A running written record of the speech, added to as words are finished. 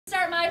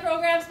my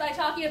programs by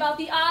talking about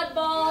the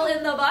oddball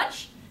in the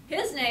bunch.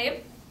 His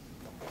name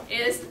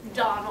is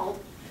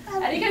Donald.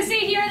 And you can see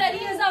here that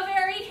he is a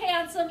very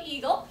handsome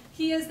eagle.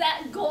 He is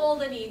that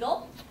golden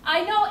eagle.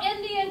 I know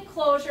in the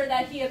enclosure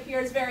that he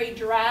appears very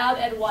drab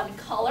and one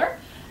color.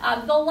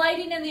 The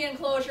lighting in the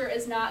enclosure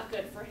is not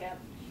good for him.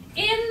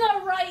 In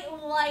the right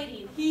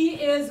lighting, he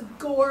is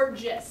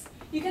gorgeous.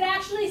 You can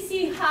actually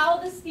see how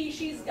the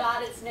species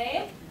got its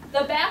name.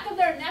 The back of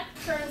their neck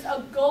turns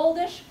a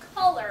goldish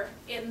color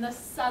in the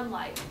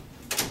sunlight.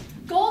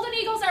 Golden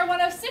eagles are one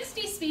of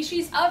 60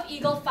 species of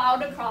eagle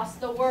found across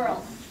the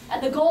world.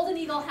 And the golden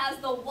eagle has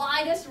the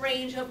widest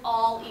range of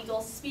all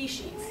eagle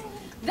species.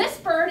 This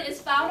bird is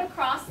found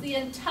across the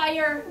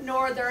entire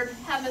northern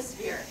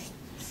hemisphere.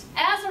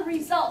 As a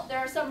result, there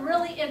are some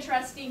really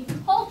interesting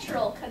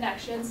cultural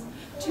connections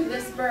to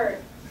this bird.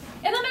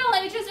 In the Middle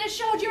Ages, it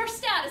showed your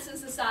status in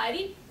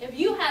society if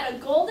you had a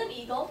golden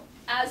eagle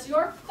as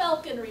your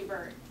falconry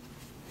bird.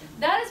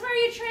 That is where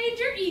you trained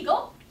your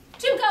eagle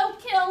to go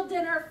kill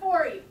dinner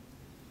for you.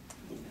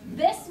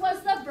 This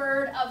was the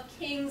bird of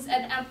kings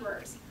and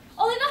emperors.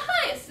 Only the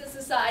highest in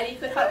society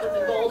could hunt with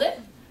the golden,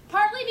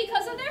 partly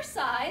because of their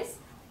size,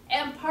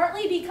 and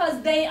partly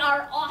because they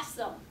are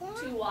awesome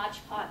to watch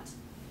hunt.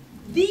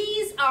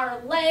 These are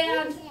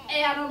land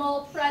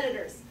animal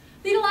predators.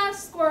 They eat a lot of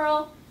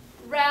squirrel,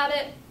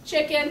 rabbit,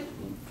 chicken.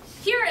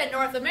 Here in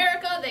North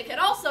America, they can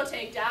also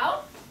take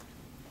down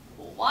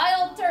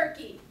wild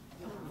turkey.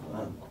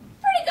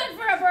 Pretty good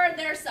for a bird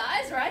their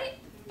size, right?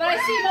 But I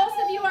see most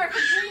of you are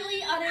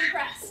completely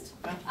unimpressed.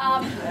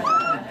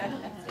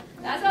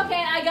 That's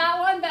okay, I got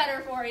one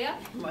better for you.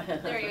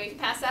 There you go, you can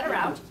pass that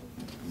around.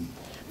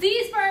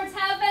 These birds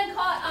have been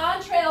caught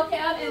on trail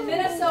cam in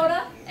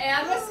Minnesota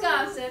and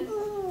Wisconsin,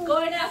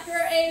 going after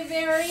a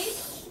very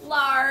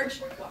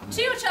large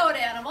two-toed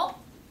animal,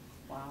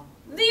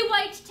 the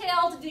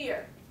white-tailed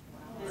deer.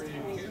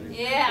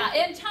 Yeah,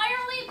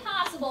 entirely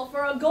possible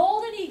for a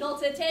golden eagle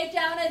to take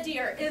down a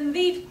deer in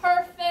the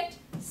perfect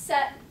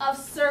set of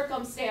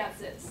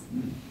circumstances.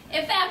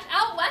 In fact,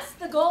 out west,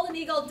 the golden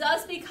eagle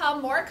does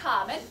become more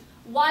common.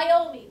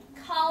 Wyoming,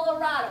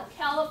 Colorado,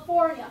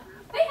 California,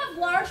 they have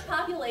large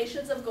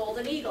populations of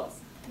golden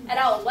eagles. And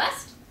out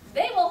west,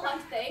 they will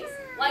hunt things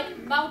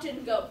like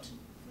mountain goat.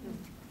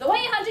 The way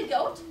you hunt a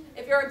goat,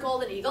 if you're a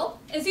golden eagle,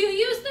 is you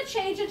use the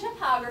change in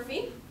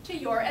topography to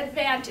your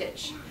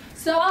advantage.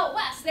 So out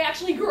west, they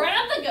actually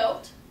grab the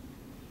goat,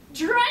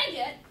 drag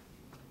it,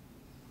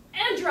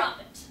 and drop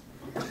it.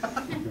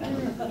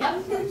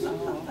 Yep.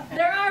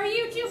 There are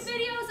YouTube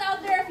videos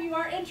out there if you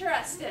are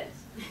interested.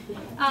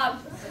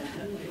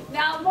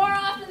 Now, more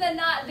often than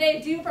not, they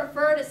do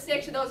prefer to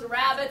stick to those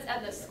rabbits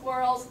and the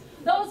squirrels.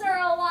 Those are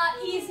a lot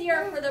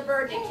easier for the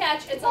bird to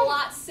catch. It's a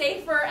lot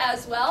safer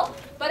as well,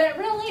 but it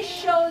really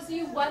shows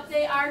you what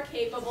they are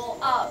capable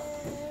of.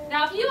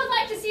 Now, if you would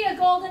like to see a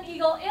golden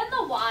eagle in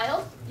the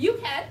wild, you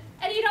can,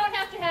 and you don't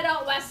have to head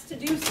out west to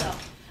do so.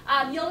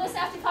 You'll just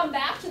have to come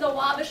back to the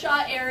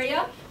Wabasha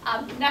area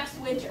next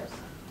winter.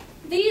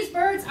 These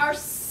birds are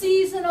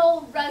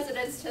seasonal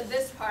residents to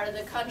this part of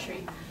the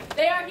country.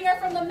 They are here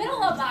from the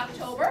middle of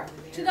October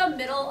to the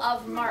middle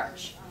of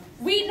March.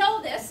 We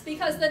know this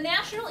because the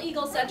National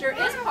Eagle Center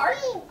is part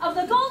of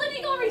the Golden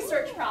Eagle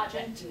Research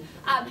Project.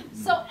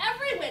 So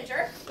every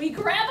winter, we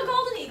grab a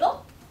golden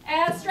eagle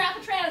and strap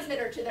a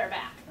transmitter to their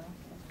back.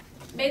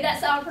 Made that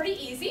sound pretty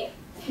easy?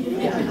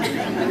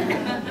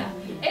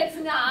 It's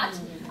not.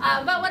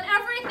 But when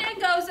everything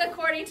goes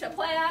according to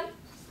plan,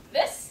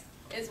 this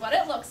is what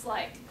it looks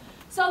like.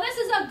 So this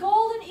is a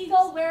golden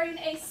eagle wearing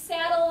a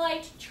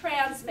satellite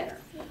transmitter.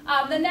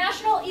 The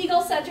National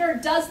Eagle Center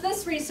does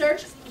this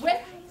research with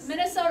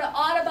Minnesota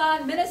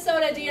Audubon,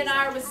 Minnesota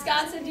DNR,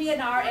 Wisconsin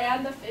DNR,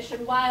 and the Fish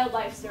and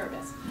Wildlife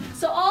Service.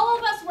 So all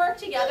of us work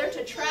together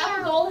to trap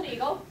a golden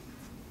eagle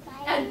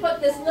and put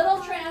this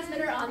little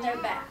transmitter on their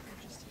back.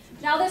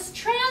 Now this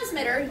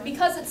transmitter,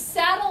 because it's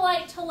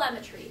satellite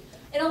telemetry,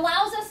 it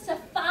allows us to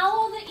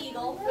follow the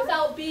eagle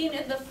without being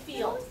in the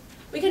field.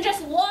 We can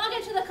just log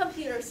into the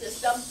computer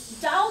system,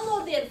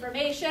 download the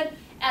information,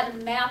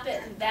 and map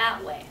it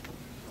that way.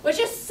 Which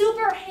is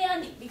super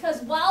handy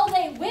because while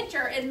they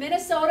winter in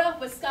Minnesota,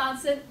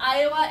 Wisconsin,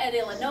 Iowa, and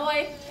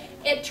Illinois,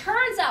 it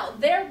turns out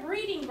their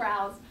breeding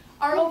grounds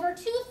are over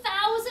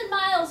 2,000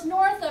 miles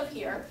north of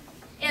here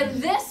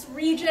in this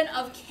region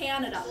of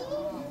Canada.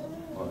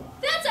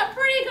 That's a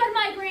pretty good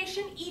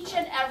migration each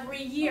and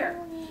every year.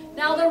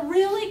 Now the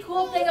really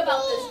cool thing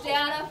about this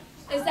data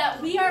is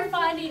that we are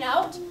finding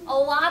out a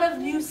lot of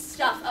new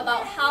stuff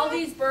about how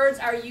these birds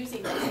are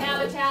using those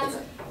habitats,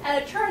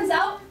 and it turns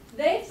out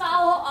they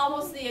follow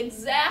almost the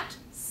exact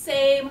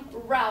same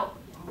route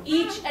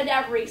each and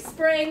every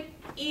spring,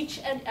 each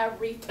and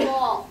every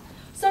fall.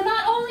 So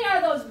not only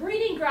are those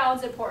breeding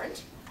grounds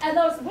important and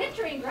those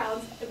wintering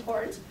grounds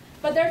important,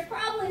 but there's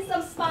probably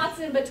some spots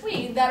in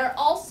between that are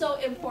also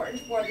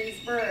important for these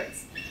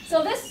birds.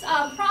 So this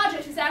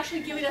project is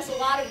actually giving us a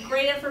lot of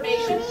great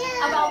information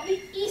about the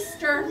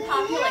eastern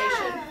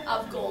population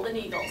of golden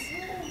eagles.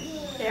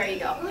 There you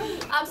go.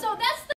 So that's the